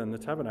and better than the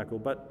tabernacle,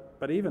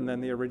 but even than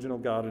the original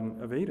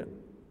Garden of Eden.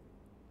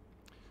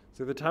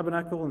 So the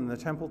tabernacle and the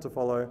temple to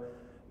follow,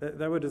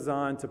 they were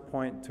designed to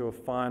point to a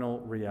final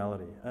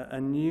reality,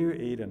 a new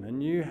Eden, a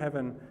new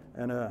heaven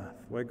and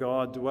earth, where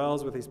God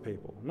dwells with his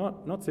people,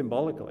 not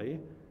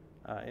symbolically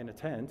in a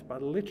tent,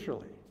 but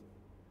literally.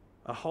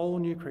 A whole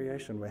new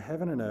creation where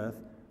heaven and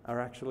earth are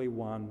actually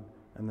one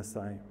and the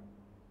same.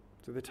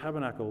 So the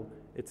tabernacle,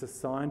 it's a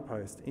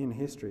signpost in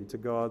history to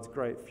God's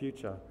great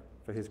future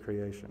for his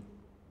creation.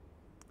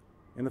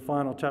 In the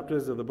final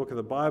chapters of the book of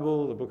the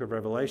Bible, the book of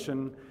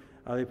Revelation,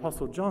 the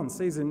Apostle John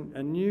sees a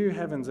new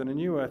heavens and a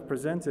new earth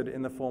presented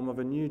in the form of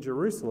a new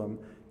Jerusalem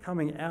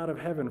coming out of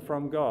heaven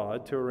from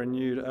God to a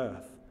renewed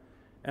earth.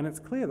 And it's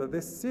clear that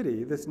this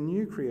city, this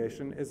new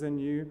creation, is a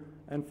new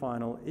and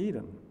final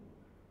Eden.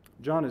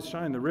 John is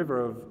shown the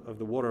river of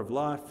the water of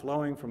life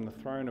flowing from the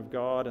throne of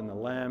God and the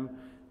Lamb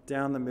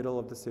down the middle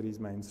of the city's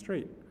main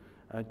street,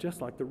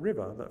 just like the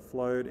river that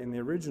flowed in the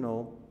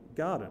original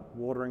garden,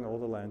 watering all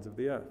the lands of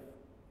the earth.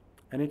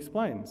 And he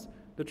explains,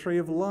 the tree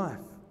of life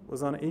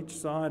was on each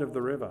side of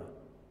the river,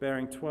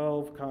 bearing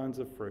 12 kinds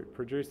of fruit,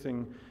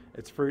 producing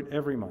its fruit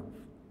every month.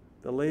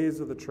 The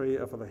leaves of the tree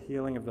are for the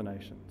healing of the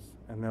nations,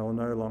 and there will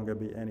no longer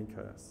be any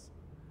curse.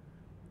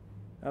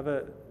 Now,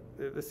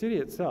 the city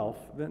itself,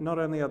 not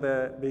only are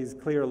there these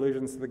clear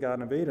allusions to the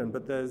Garden of Eden,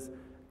 but there's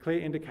clear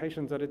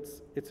indications that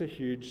it's a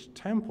huge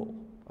temple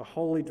a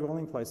holy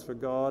dwelling place for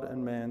God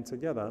and man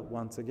together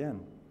once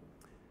again.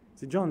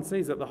 See, John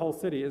sees that the whole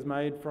city is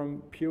made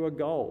from pure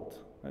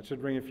gold. That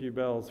should ring a few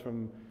bells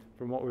from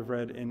what we've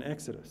read in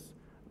Exodus.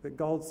 The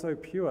gold's so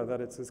pure that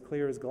it's as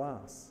clear as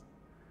glass.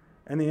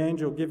 And the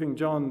angel giving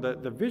John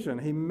the vision,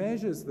 he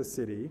measures the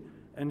city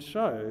and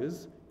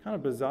shows, kind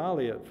of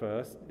bizarrely at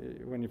first,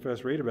 when you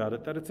first read about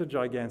it, that it's a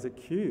gigantic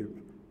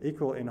cube,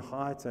 equal in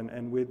height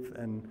and width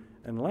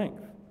and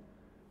length.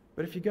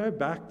 But if you go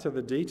back to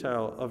the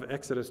detail of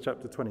Exodus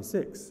chapter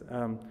 26,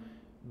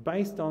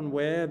 based on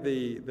where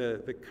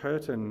the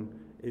curtain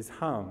is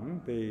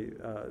hung, the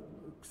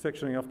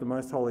sectioning off the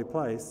most holy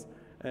place,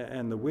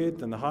 and the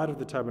width and the height of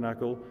the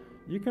tabernacle,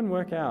 you can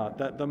work out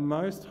that the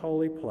most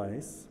holy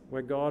place,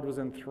 where God was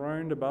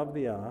enthroned above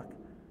the ark,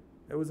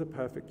 it was a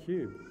perfect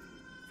cube,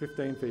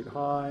 15 feet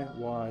high,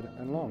 wide,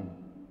 and long.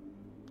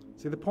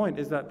 See, the point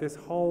is that this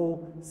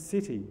whole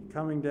city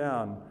coming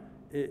down,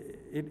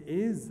 it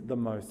is the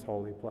most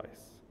holy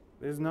place.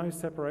 There's no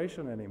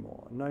separation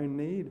anymore, no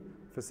need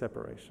for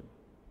separation.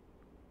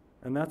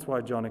 And that's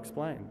why John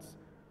explains,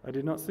 I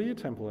did not see a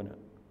temple in it,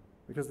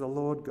 because the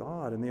Lord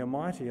God and the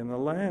Almighty and the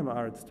Lamb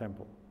are its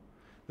temple.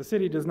 The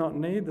city does not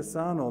need the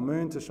sun or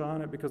moon to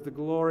shine it, because the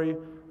glory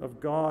of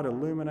God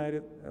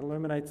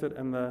illuminates it,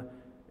 and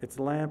its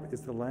lamp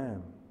is the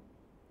Lamb.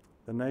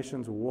 The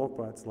nations will walk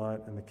by its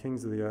light, and the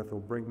kings of the earth will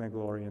bring their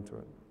glory into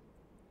it.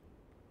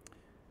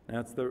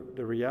 Now, it's the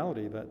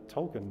reality that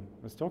Tolkien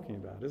was talking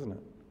about, isn't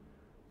it?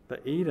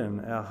 The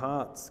Eden our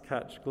hearts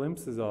catch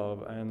glimpses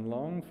of and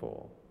long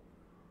for.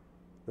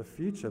 The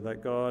future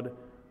that God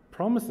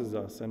promises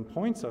us and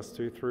points us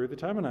to through the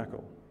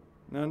tabernacle.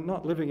 Now,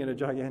 not living in a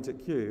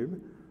gigantic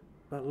cube,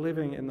 but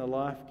living in the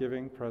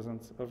life-giving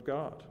presence of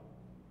God.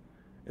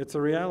 It's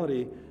a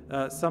reality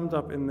summed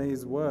up in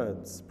these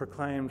words,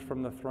 proclaimed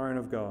from the throne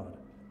of God.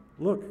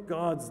 Look,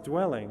 God's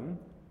dwelling,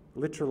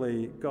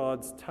 literally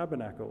God's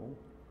tabernacle,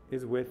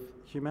 is with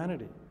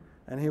humanity,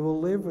 and he will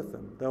live with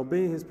them. They'll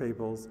be his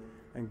peoples,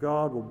 and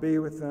God will be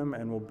with them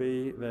and will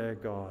be their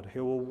God. He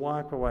will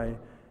wipe away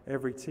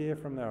every tear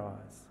from their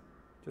eyes,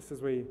 just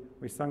as we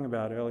sung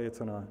about earlier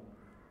tonight.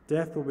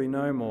 Death will be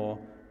no more,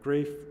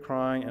 grief,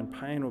 crying, and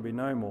pain will be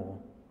no more,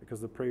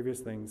 because the previous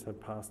things have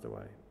passed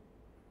away.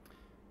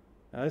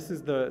 Now, this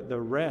is the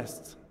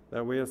rest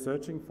that we are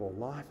searching for,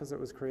 life as it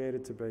was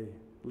created to be,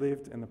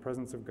 lived in the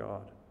presence of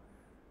God.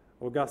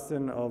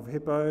 Augustine of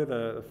Hippo,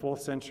 the 4th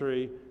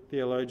century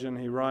theologian,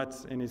 he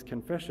writes in his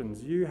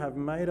Confessions, "You have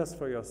made us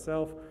for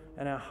yourself,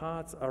 and our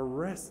hearts are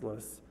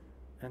restless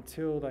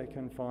until they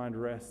can find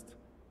rest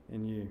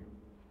in you."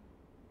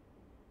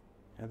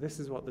 Now, this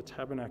is what the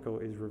tabernacle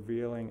is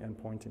revealing and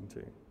pointing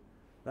to.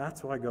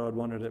 That's why God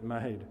wanted it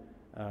made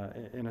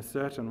in a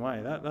certain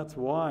way. That's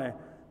why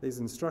these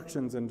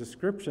instructions and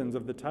descriptions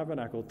of the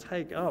tabernacle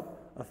take up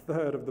a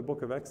third of the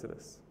book of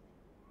Exodus.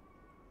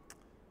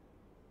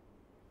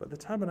 But the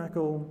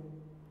tabernacle,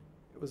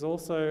 it was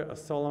also a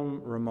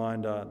solemn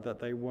reminder that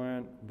they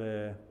weren't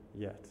there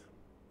yet.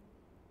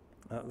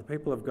 The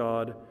people of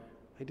God,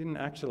 they didn't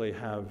actually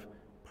have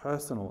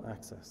personal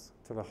access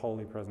to the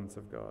holy presence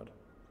of God,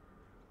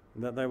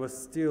 and that they were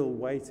still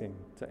waiting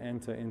to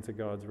enter into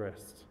God's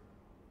rest.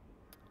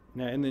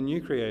 Now, in the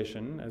new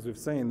creation, as we've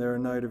seen, there are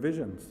no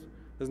divisions.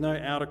 There's no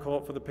outer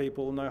court for the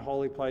people, no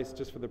holy place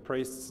just for the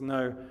priests,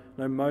 no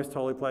most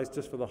holy place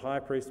just for the high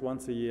priest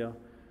once a year.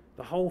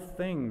 The whole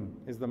thing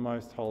is the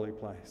most holy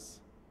place.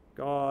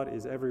 God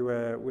is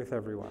everywhere with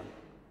everyone.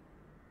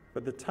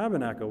 But the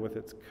tabernacle, with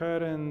its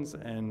curtains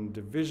and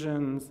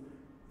divisions,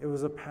 it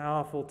was a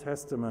powerful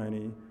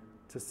testimony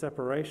to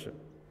separation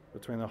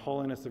between the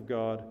holiness of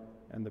God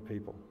and the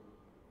people.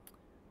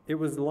 It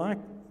was like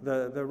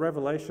the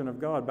revelation of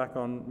God back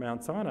on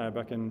Mount Sinai,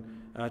 back in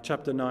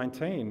chapter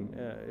 19,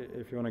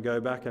 if you want to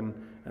go back and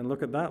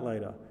look at that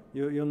later.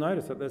 You'll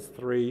notice that there's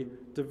 3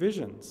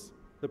 divisions.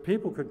 The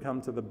people could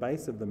come to the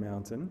base of the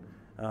mountain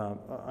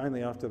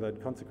only after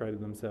they'd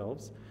consecrated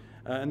themselves.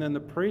 And then the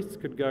priests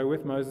could go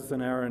with Moses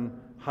and Aaron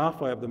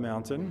halfway up the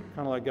mountain,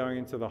 kind of like going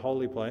into the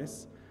holy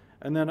place.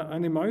 And then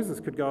only Moses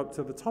could go up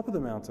to the top of the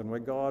mountain where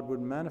God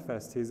would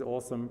manifest his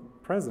awesome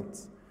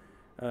presence,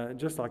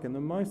 just like in the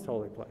most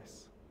holy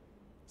place.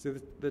 So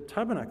the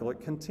tabernacle, it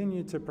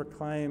continued to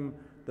proclaim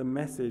the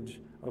message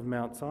of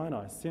Mount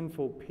Sinai.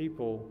 Sinful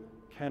people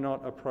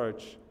cannot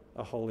approach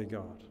a holy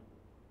God.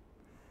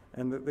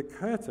 And the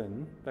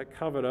curtain that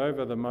covered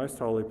over the most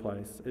holy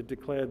place, it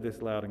declared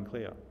this loud and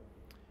clear.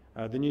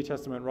 The New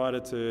Testament writer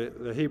to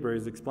the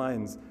Hebrews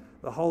explains,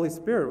 the Holy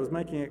Spirit was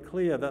making it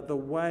clear that the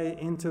way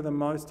into the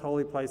most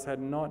holy place had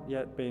not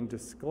yet been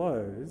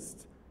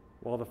disclosed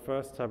while the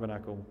first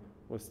tabernacle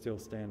was still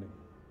standing.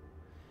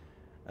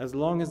 As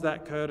long as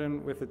that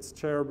curtain with its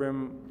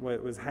cherubim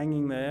was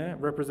hanging there,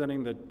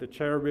 representing the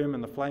cherubim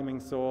and the flaming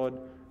sword,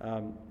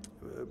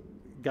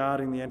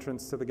 guarding the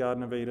entrance to the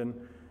Garden of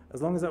Eden,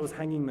 as long as that was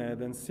hanging there,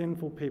 then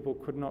sinful people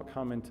could not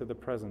come into the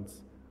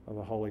presence of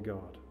a holy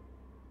God.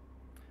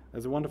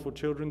 There's a wonderful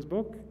children's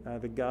book,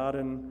 The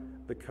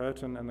Garden, the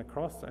Curtain and the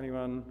Cross.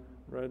 Anyone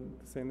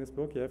seen this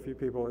book? Yeah, a few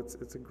people.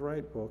 It's a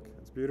great book.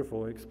 It's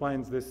beautiful. It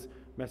explains this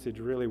message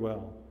really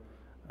well.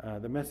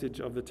 The message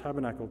of the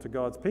tabernacle to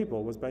God's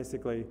people was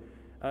basically,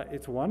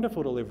 it's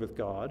wonderful to live with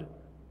God,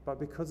 but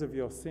because of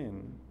your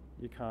sin,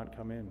 you can't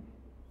come in.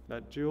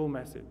 That dual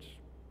message.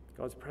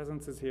 God's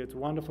presence is here. It's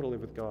wonderful to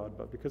live with God,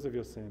 but because of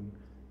your sin,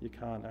 you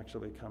can't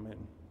actually come in.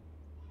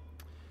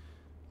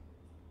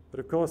 But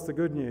of course, the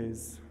good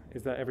news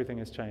is that everything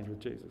has changed with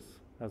Jesus,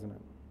 hasn't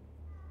it?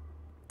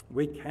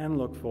 We can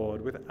look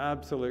forward with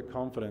absolute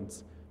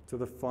confidence to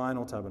the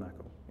final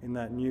tabernacle in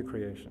that new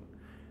creation.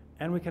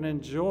 And we can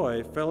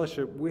enjoy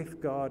fellowship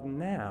with God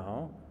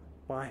now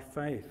by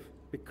faith,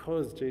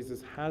 because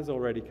Jesus has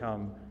already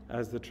come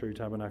as the true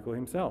tabernacle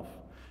himself.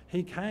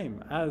 He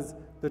came as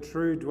the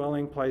true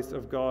dwelling place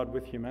of God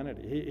with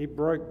humanity. He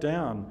broke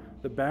down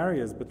the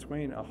barriers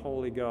between a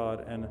holy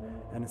God and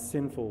a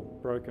sinful,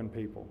 broken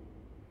people.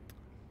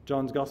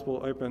 John's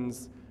Gospel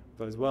opens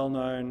those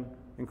well-known,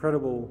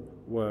 incredible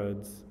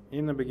words.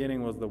 In the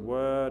beginning was the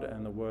Word,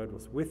 and the Word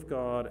was with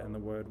God, and the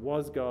Word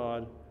was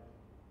God.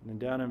 And then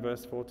down in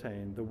verse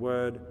 14, the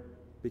Word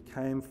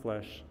became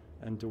flesh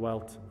and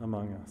dwelt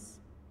among us.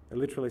 It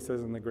literally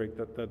says in the Greek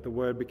that the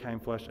Word became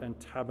flesh and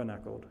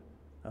tabernacled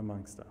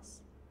amongst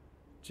us.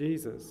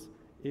 Jesus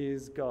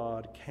is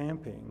God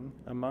camping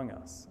among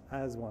us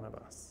as one of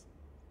us.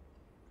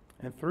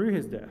 And through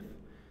his death,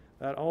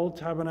 that old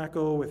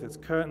tabernacle with its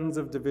curtains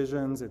of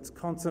divisions, its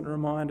constant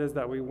reminders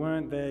that we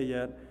weren't there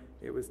yet,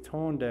 it was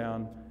torn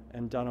down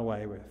and done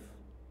away with.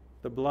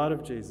 The blood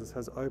of Jesus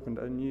has opened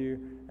a new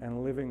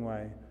and living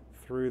way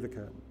through the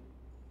curtain.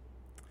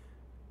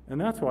 And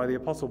that's why the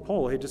Apostle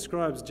Paul, he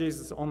describes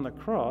Jesus on the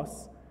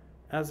cross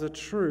as a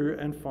true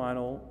and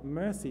final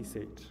mercy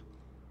seat.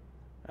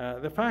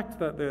 The fact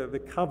that the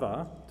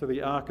cover to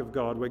the Ark of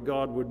God, where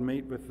God would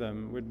meet with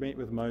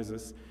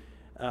Moses,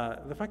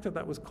 the fact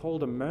that was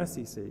called a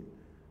mercy seat,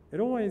 it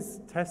always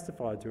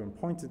testified to and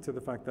pointed to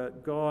the fact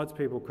that God's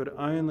people could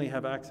only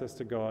have access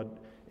to God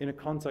in a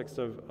context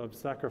of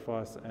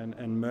sacrifice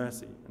and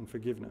mercy and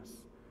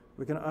forgiveness.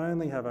 We can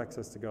only have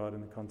access to God in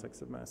the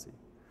context of mercy.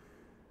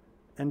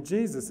 And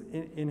Jesus,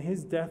 in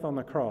his death on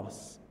the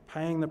cross,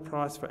 paying the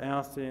price for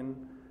our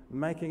sin,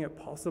 making it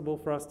possible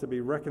for us to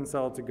be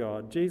reconciled to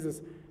God,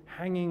 Jesus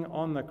hanging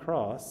on the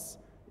cross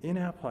in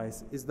our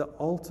place is the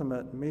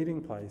ultimate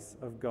meeting place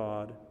of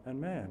God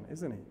and man,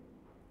 isn't he?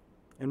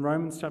 In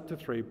Romans chapter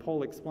 3,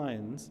 Paul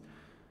explains,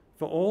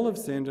 "For all have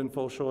sinned and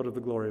fall short of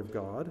the glory of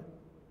God,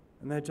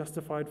 and they're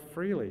justified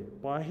freely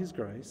by his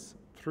grace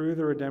through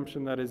the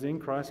redemption that is in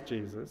Christ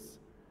Jesus.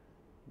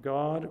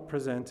 God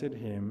presented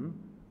him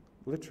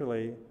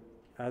literally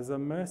as a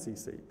mercy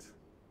seat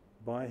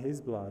by his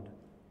blood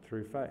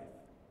through faith."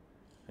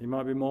 You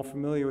might be more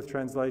familiar with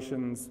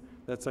translations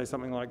that say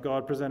something like,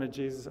 God presented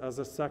Jesus as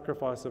a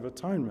sacrifice of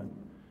atonement.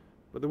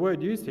 But the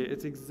word used here,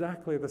 it's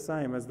exactly the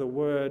same as the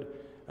word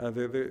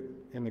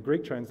in the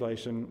Greek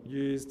translation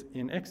used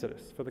in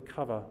Exodus for the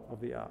cover of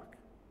the ark.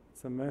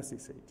 It's a mercy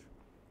seat.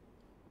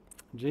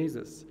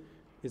 Jesus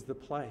is the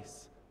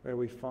place where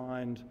we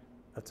find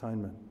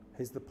atonement.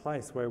 He's the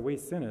place where we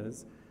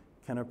sinners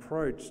can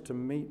approach to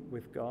meet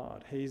with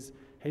God. He's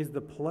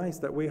the place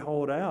that we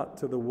hold out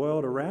to the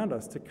world around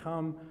us to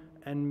come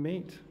and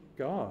meet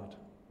God.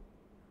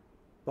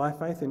 By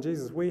faith in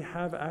Jesus, we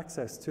have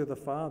access to the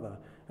Father,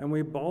 and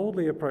we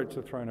boldly approach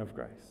the throne of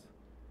grace.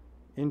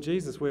 In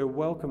Jesus, we are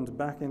welcomed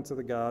back into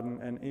the garden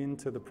and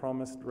into the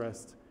promised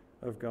rest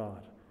of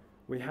God.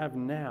 We have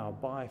now,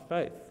 by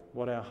faith,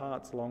 what our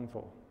hearts long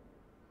for.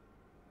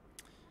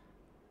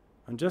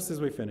 And just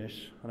as we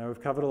finish, I know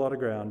we've covered a lot of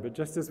ground, but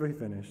just as we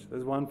finish,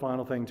 there's one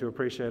final thing to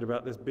appreciate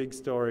about this big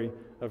story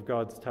of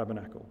God's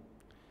tabernacle.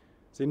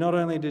 See, not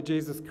only did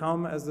Jesus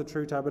come as the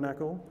true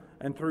tabernacle,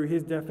 and through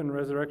his death and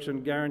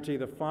resurrection guarantee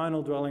the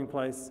final dwelling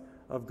place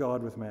of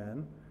God with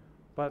man,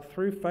 but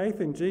through faith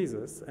in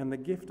Jesus and the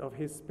gift of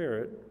his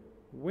Spirit,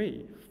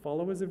 we,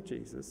 followers of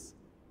Jesus,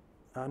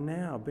 are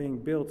now being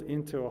built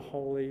into a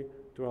holy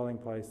dwelling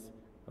place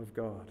of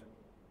God.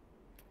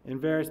 In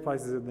various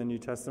places in the New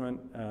Testament,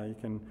 you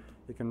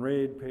can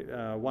read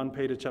 1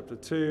 Peter chapter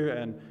 2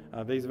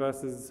 and these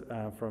verses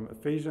from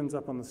Ephesians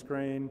up on the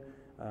screen,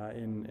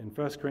 in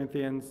 1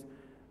 Corinthians.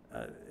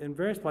 In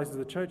various places,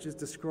 the church is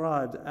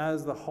described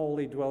as the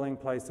holy dwelling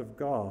place of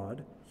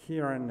God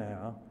here and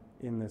now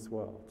in this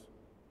world.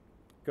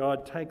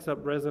 God takes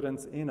up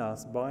residence in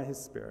us by his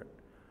Spirit,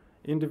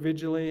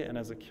 individually and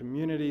as a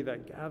community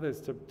that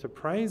gathers to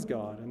praise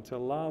God and to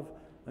love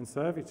and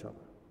serve each other.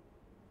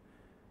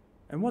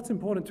 And what's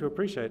important to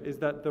appreciate is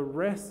that the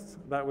rest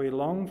that we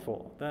long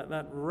for,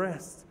 that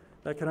rest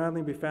that can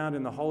only be found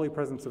in the holy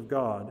presence of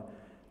God,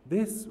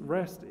 this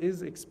rest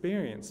is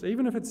experienced,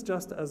 even if it's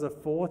just as a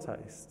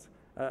foretaste,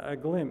 a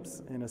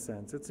glimpse in a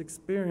sense. It's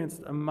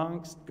experienced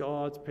amongst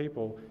God's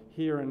people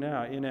here and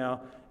now,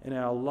 in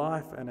our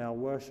life and our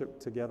worship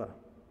together.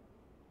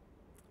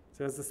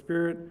 So as the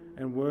Spirit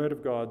and Word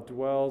of God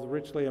dwells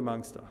richly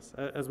amongst us,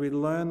 as we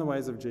learn the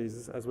ways of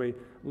Jesus, as we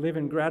live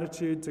in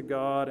gratitude to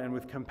God and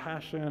with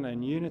compassion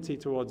and unity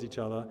towards each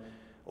other,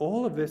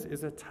 all of this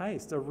is a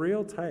taste, a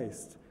real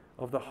taste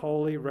of the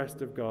holy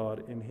rest of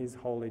God in his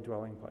holy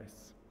dwelling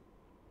place.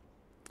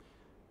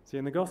 See,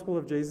 in the gospel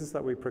of Jesus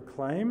that we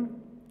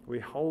proclaim, we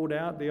hold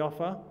out the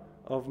offer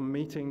of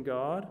meeting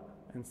God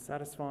and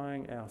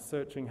satisfying our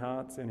searching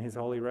hearts in his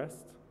holy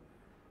rest.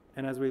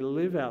 And as we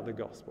live out the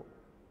gospel,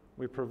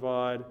 we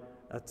provide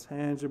a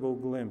tangible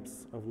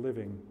glimpse of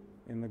living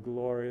in the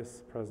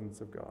glorious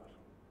presence of God.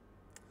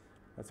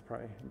 Let's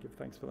pray and give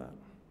thanks for that.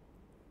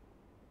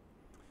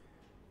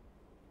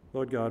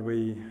 Lord God,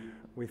 we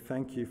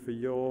thank you for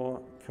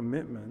your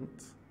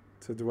commitment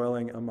to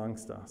dwelling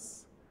amongst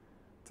us,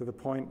 to the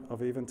point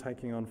of even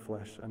taking on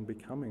flesh and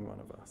becoming one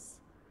of us,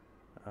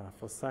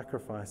 for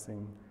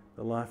sacrificing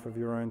the life of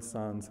your own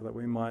Son so that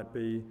we might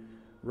be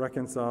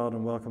reconciled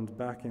and welcomed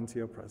back into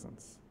your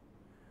presence.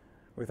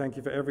 We thank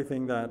you for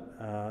everything that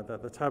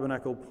the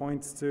tabernacle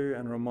points to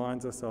and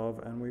reminds us of,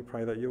 and we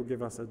pray that you'll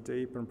give us a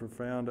deep and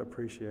profound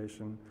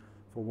appreciation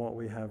for what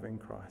we have in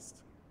Christ.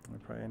 We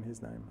pray in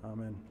his name.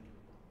 Amen.